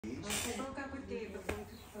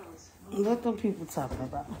What them people talking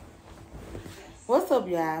about? What's up,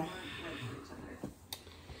 y'all?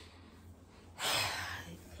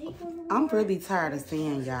 I'm really tired of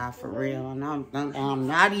seeing y'all for real, and I'm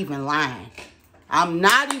not even lying. I'm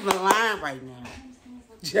not even lying right now.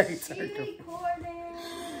 Jay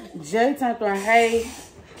turned on. Hey,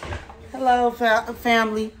 hello,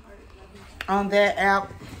 family on that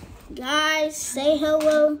app. Guys, say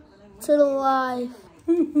hello to the live.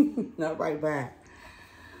 Not right back.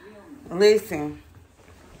 Listen,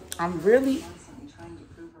 I'm really.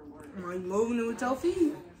 Are you moving it with your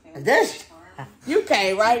feet? That's, you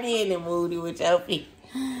came right in and moved it with your feet.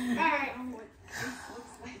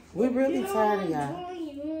 We really tired of y'all.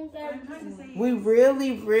 We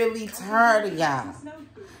really tired of y'all.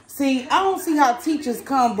 See, I don't see how teachers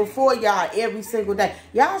come before y'all every single day.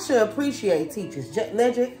 Y'all should appreciate teachers.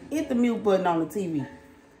 Legend, hit the mute button on the TV.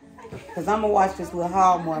 Because I'm going to watch this little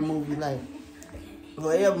Hallmark movie later.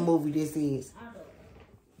 Whatever movie this is.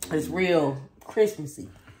 It's real Christmassy.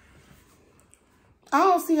 I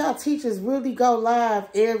don't see how teachers really go live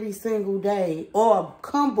every single day or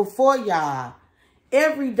come before y'all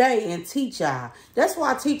every day and teach y'all. That's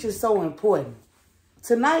why teachers so important.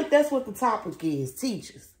 Tonight, that's what the topic is,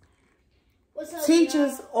 teachers. What's up,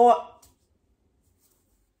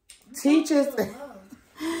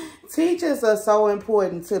 Teachers are so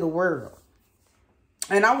important to the world.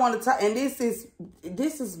 And I want to talk, and this is an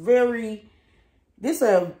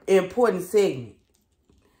important segment.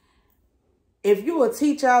 If you're a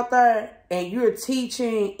teacher out there and you're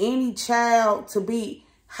teaching any child to be,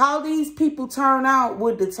 how these people turn out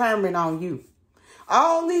would determine on you.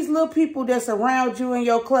 All these little people that's around you in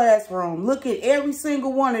your classroom, look at every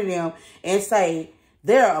single one of them and say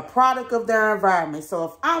they're a product of their environment. So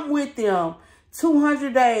if I'm with them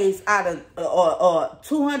 200 days out of, or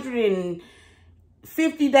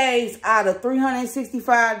 250 days out of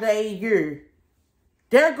 365-day year,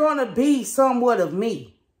 they're going to be somewhat of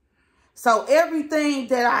me. So everything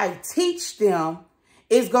that I teach them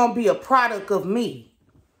is going to be a product of me.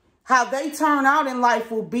 How they turn out in life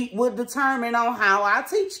will determine on how I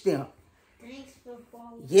teach them.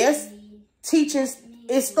 Yes, teachers,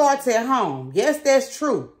 it starts at home. Yes, that's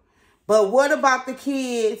true. But what about the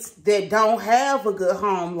kids that don't have a good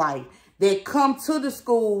home life, that come to the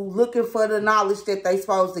school looking for the knowledge that they're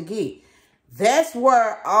supposed to get? That's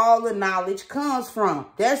where all the knowledge comes from.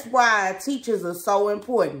 That's why teachers are so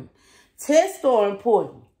important. Tests are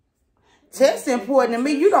important. Tests important to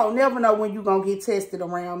me. You don't never know when you're going to get tested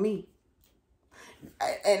around me.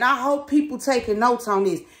 And I hope people taking notes on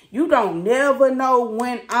this. You don't never know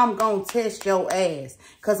when I'm going to test your ass.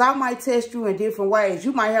 Because I might test you in different ways.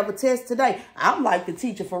 You might have a test today. I'm like the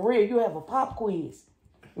teacher for real. You have a pop quiz.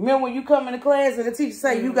 Remember when you come into class and the teacher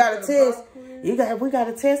say you got a test? We got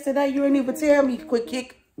a test today. You ain't even tell me. Quick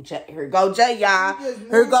kick. Here go Jay, y'all.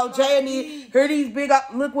 Here go Jay and here these big,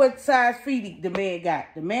 look what size feet the man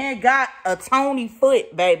got. The man got a Tony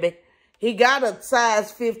foot, baby. He got a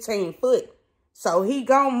size 15 foot. So he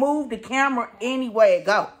gonna move the camera anywhere it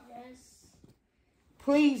go.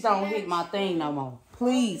 Please don't hit my thing no more.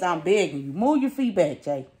 Please, I'm begging you. Move your feet back,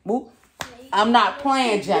 Jay. Move. I'm not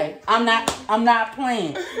playing, Jay. I'm not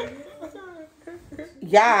playing.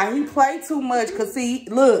 Yeah, he play too much because see,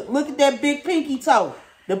 look at that big pinky toe.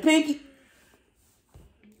 The pinky.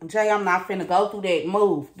 Jay, I'm not finna go through that.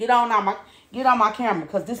 Move. Get on my camera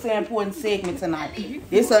because this is an important segment tonight.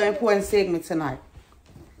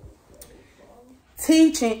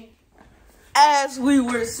 Teaching. As we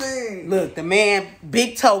were saying. Look, the man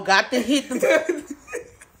Big Toe got to hit the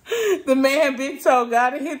the man Big Toe got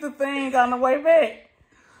to hit the thing on the way back.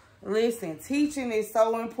 Listen, teaching is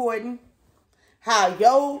so important. How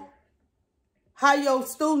your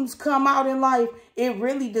students come out in life, it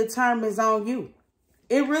really determines on you.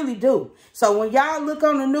 It really do. So when y'all look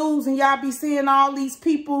on the news and y'all be seeing all these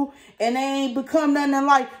people and they ain't become nothing in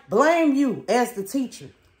life, blame you as the teacher.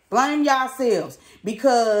 Blame yourselves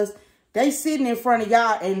because they sitting in front of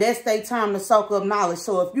y'all and that's their time to soak up knowledge.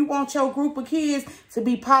 So if you want your group of kids to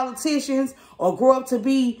be politicians or grow up to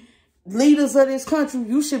be leaders of this country,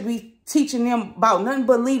 you should be teaching them about nothing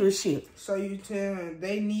but leadership. So you tell them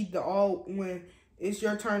they need when it's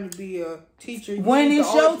your turn to be a teacher. When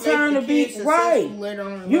it's your turn to be right,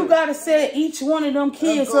 you gotta set each one of them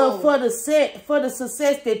kids up for the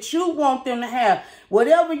success that you want them to have.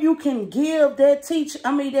 Whatever you can give that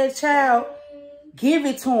child, Give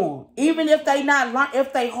it to them. Even if they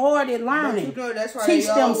if they hard at learning, that's why teach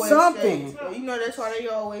them something. That's why they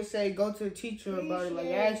always say go to the teacher about it. Like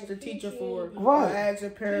ask the teacher for it. Right. Or ask a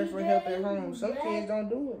parent for help at home. Some kids don't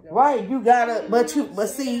do it. Though. Right. You gotta, but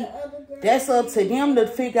see, that's up to them to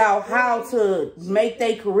figure out how to make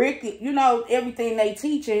their curriculum. You know, everything they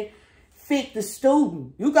teaching fit the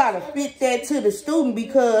student. You gotta fit that to the student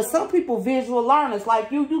because some people visual learners like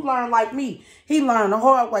you learn like me. He learned the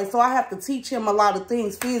hard way, so I have to teach him a lot of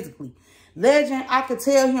things physically. Legend, I could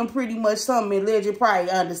tell him pretty much something, and Legend probably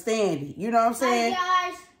understand it. You know what I'm saying?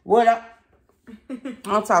 Hi, guys. What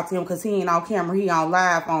I'll talk to him because he ain't on camera. He on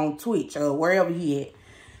live on Twitch or wherever he at.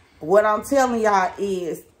 What I'm telling y'all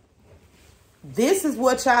is, this is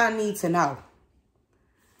what y'all need to know.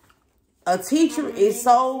 A teacher is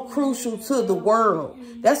so crucial to the world.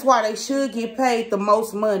 That's why they should get paid the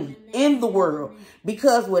most money in the world.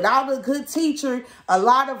 Because without a good teacher, a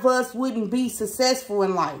lot of us wouldn't be successful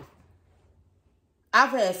in life.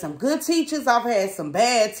 I've had some good teachers. I've had some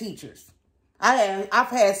bad teachers. I've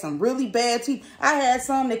had some really bad teachers. I had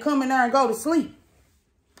some that come in there and go to sleep.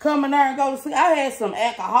 I had some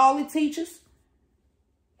alcoholic teachers.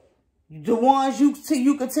 The ones you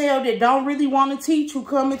could tell that don't really want to teach, who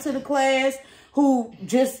come into the class, who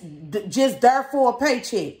just there for a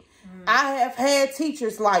paycheck. I have had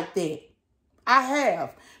teachers like that. I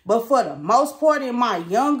have. But for the most part, in my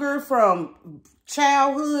younger, from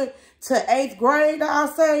childhood to 8th grade, I'll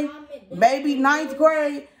say, maybe 9th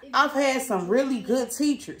grade, I've had some really good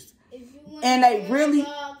teachers. And they really,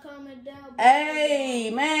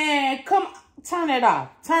 hey, man, come on. Turn it off.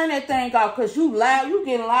 Turn that thing off because you loud. You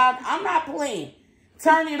getting loud. I'm not playing.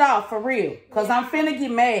 Turn it off for real because I'm finna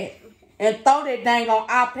get mad and throw that dang on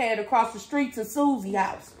iPad across the street to Susie's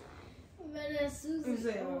house.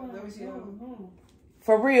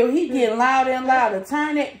 For real, he getting louder and louder.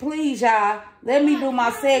 Turn it, please, y'all. Let me do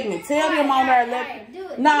my segment. Tell them on there.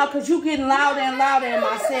 No, because you getting louder and louder in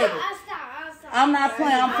my segment. I'm not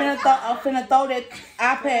playing. I'm finna throw that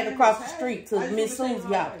iPad across the street to Miss Susie's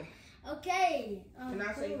house. Okay.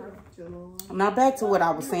 Now back to what I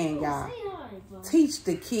was saying, y'all. Teach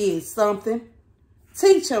the kids something.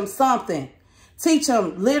 Teach them something. Teach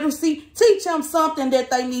them literacy. Teach them something that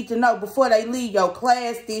they need to know before they leave your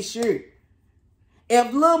class this year.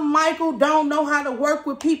 If little Michael don't know how to work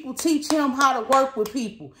with people, teach him how to work with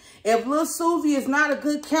people. If little Susie is not a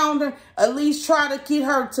good counter, at least try to get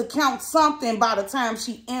her to count something by the time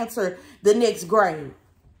she enters the next grade.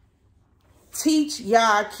 Teach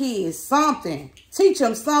y'all kids something. Teach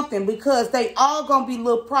them something because they all gonna be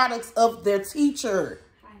little products of their teacher.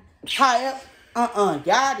 However, y'all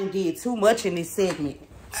done did too much in this segment.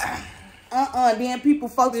 Then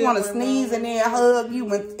folks want to sneeze and then hug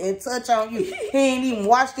you and touch on you. He ain't even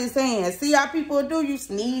washed his hands. See how people do? You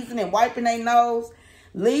sneezing and wiping their nose.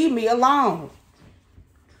 Leave me alone.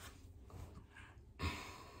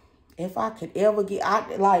 If I could ever get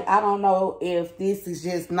out, I don't know if this is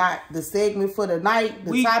just not the segment for the night,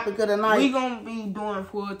 the topic of the night. We gonna be doing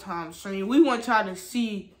full-time stream. We want y'all to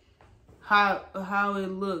see how it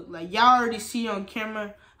look. Like y'all already see on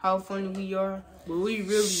camera how funny we are, but we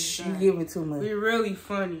really you giving too much. We're really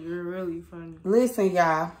funny. We're really funny. Listen,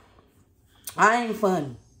 y'all, I ain't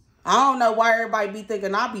funny. I don't know why everybody be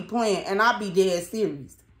thinking I be playing and I be dead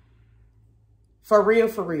serious. For real,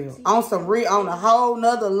 for real. On a whole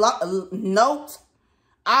nother note,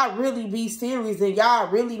 I really be serious and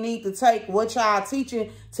y'all really need to take what y'all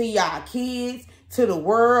teaching to y'all kids, to the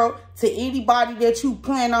world, to anybody that you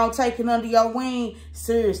plan on taking under your wing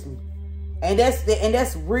seriously. And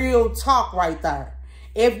that's real talk right there.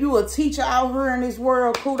 If you a teacher out here in this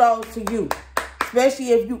world, kudos to you. Especially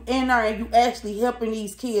if you in there and you actually helping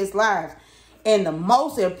these kids' lives. And the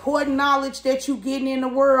most important knowledge that you getting in the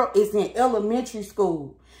world is in elementary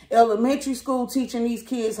school. Elementary school teaching these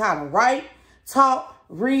kids how to write, talk,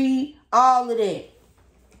 read, all of that.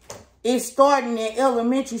 It's starting in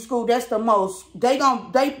elementary school. That's the most.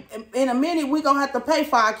 In a minute, we're going to have to pay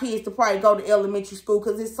for our kids to probably go to elementary school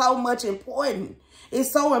because it's so much important.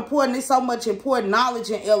 It's so important. It's so much important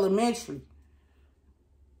knowledge in elementary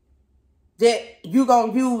that you're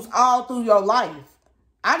going to use all through your life.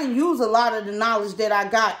 I didn't use a lot of the knowledge that I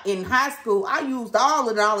got in high school. I used all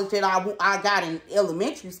the knowledge that I got in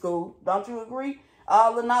elementary school. Don't you agree?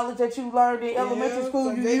 All the knowledge that you learned in elementary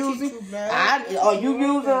school, you using? Are you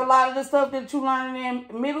using a lot of the stuff that you learned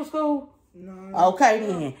in middle school? No. Okay,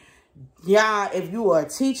 then. Yeah, if you are a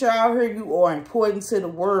teacher out here, you are important to the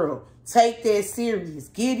world. Take that serious.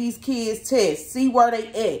 Give these kids tests. See where they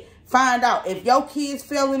at. Find out. If your kids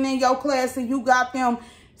failing in your class and you got them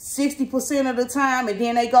 60% of the time and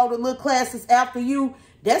then they go to little classes after you,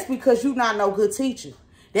 That's because you not no good teacher.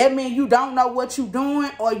 That means you don't know what you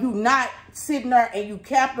doing, or you not sitting there and you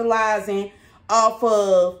capitalizing off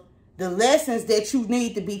of the lessons that you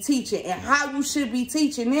need to be teaching and how you should be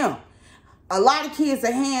teaching them. A lot of kids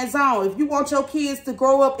are hands-on. If you want your kids to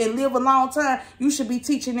grow up and live a long time, you should be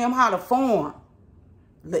teaching them how to form.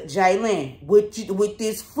 Look, Jalen, with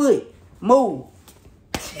this foot, move.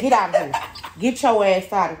 Get out of here. Get your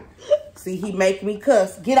ass out of here. See, he make me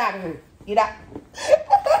cuss. Get out of here. Get out.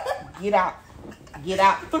 Get out. Get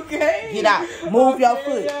out. Okay. Get out. Move your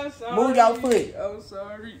foot. Move your foot. I'm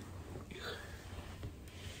sorry.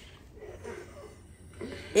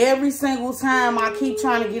 Every single time I keep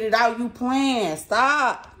trying to get it out, you playing.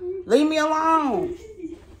 Stop. Leave me alone.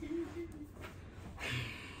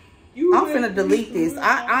 I'm finna delete this.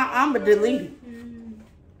 I'm going to delete it.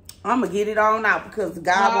 I'm going to get it on out because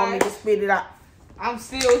God want me to spit it out. I'm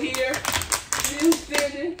still here. Still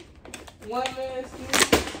standing. One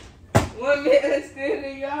man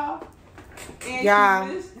standing, y'all.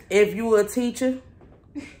 Y'all, if you a teacher,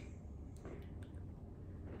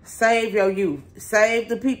 save your youth. Save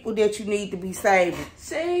the people that you need to be saving.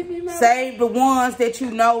 Save me, mama. Save the ones that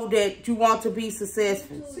you know that you want to be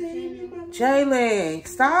successful. Save me, mama. Jalen,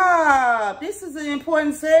 stop. This is an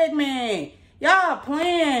important segment. Y'all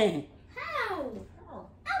playing. How?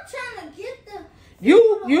 I'm trying to get the...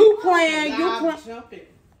 You playing. I'm jumping.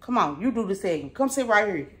 Come on, you do the segment. Come sit right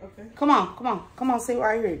here. Okay. Come on, sit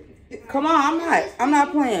right here. Come on, I'm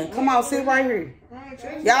not playing. Come on, sit right here.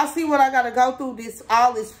 Y'all see what I gotta go through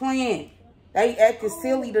all this playing. They acting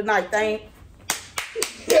silly tonight. They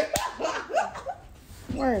ain't.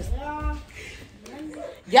 Where's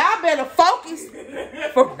y'all better focus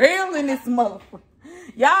for real in this motherfucker.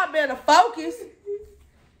 Y'all better focus.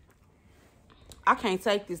 I can't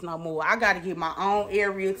take this no more. I gotta get my own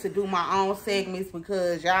area to do my own segments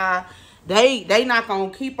because y'all, they not gonna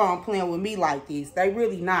keep on playing with me like this. They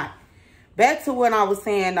really not. Back to what I was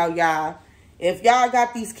saying though, y'all. If y'all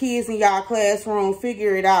got these kids in y'all classroom,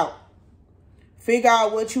 figure it out. Figure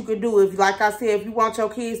out what you can do. If, like I said, if you want your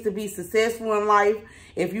kids to be successful in life,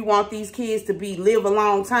 if you want these kids to live a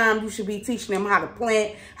long time, you should be teaching them how to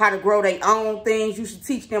plant, how to grow their own things. You should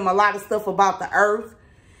teach them a lot of stuff about the earth.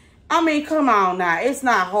 I mean, come on now. It's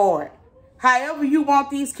not hard. However you want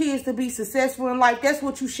these kids to be successful in life, that's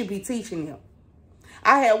what you should be teaching them.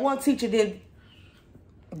 I had one teacher that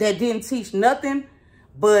didn't teach nothing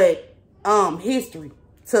but history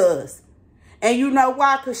to us. And you know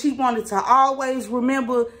why? Because she wanted to always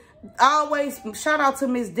remember, shout out to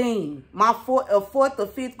Miss Dean, my fourth or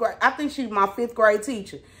fifth grade. I think she's my fifth grade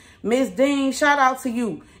teacher. Miss Dean, shout out to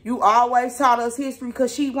you. You always taught us history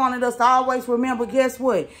because she wanted us to always remember, guess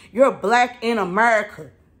what? You're black in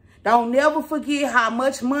America. Don't never forget how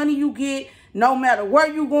much money you get. No matter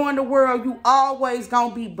where you go in the world, you always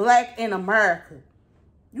gonna be black in America.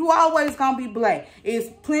 You always gonna be black. It's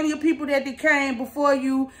plenty of people that came before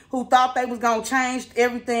you who thought they was gonna change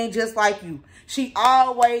everything just like you. She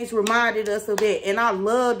always reminded us of that. And I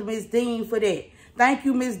loved Miss Dean for that. Thank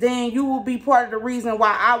you, Miss Dean. You will be part of the reason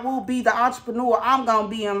why I will be the entrepreneur I'm going to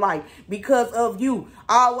be in life. Because of you.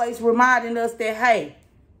 Always reminding us that, hey,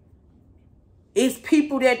 it's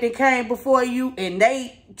people that came before you and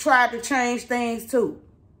they tried to change things too.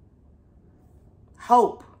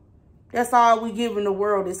 Hope. That's all we give in the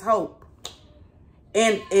world is hope.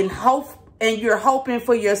 And hope, and you're hoping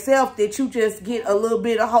for yourself that you just get a little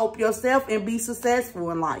bit of hope yourself and be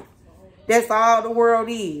successful in life. That's all the world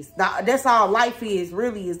is. That's all life is,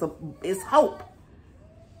 really, is hope.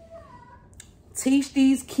 Teach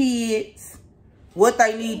these kids what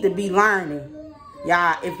they need to be learning.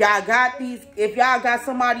 Y'all, if y'all got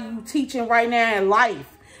somebody you teaching right now in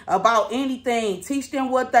life about anything, teach them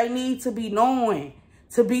what they need to be knowing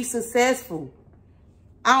to be successful.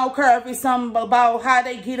 I don't care if it's something about how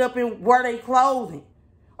they get up and wear their clothing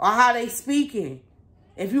or how they speaking.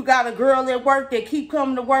 If you got a girl at work that keep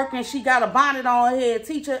coming to work and she got a bonnet on her head,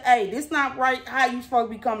 teach her, hey, this not right how you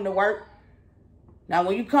supposed to be coming to work. Now,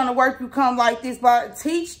 when you come to work, you come like this. But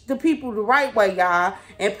teach the people the right way, y'all,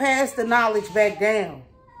 and pass the knowledge back down.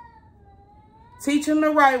 Teach them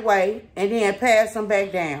the right way and then pass them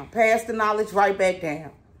back down. Pass the knowledge right back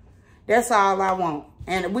down. That's all I want.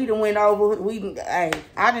 And we done went over, hey,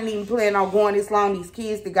 I didn't even plan on going this long. These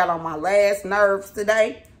kids that got on my last nerves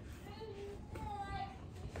today.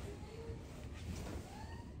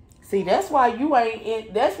 See, that's why you ain't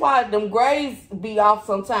in, that's why them grades be off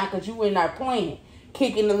sometimes, because you in there playing,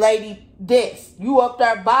 kicking the lady desk. You up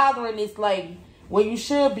there bothering this lady when you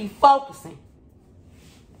should be focusing.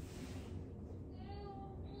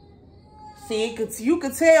 See, you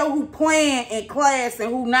could tell who playing in class and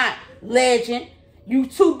who not. Legend. You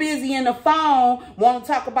too busy in the phone, want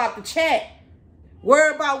to talk about the chat.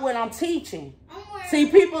 Worry about what I'm teaching. See,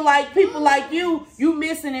 people like you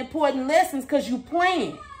missing important lessons because you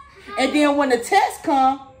playing. And then when the test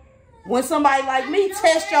come, when somebody like me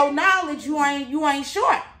test your knowledge, you ain't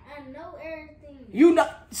short. I know everything. You know,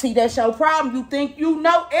 see, that's your problem. You think you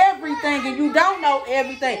know everything and you don't know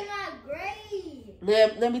everything.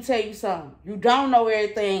 Let me tell you something. You don't know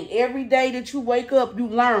everything. Every day that you wake up, you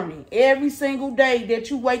learning. Every single day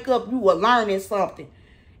that you wake up, you are learning something.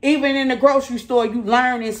 Even in the grocery store, you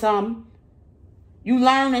learning something. You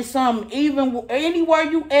learning something. Even anywhere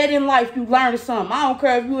you at in life, you learning something. I don't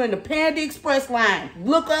care if you in the Panda Express line.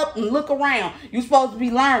 Look up and look around. You supposed to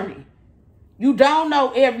be learning. You don't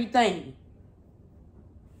know everything.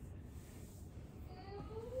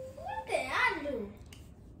 What did I do?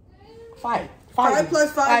 Fight. 5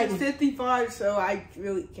 plus 5 is 55, so I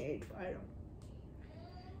really can't fight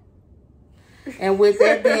him. And with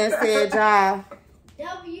that being said, y'all.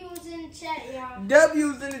 W's in the chat, y'all.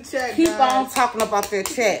 W's in the chat, Keep guys. on talking about that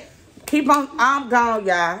chat. Keep on. I'm gone,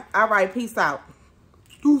 y'all. All right, peace out.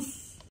 Deuce.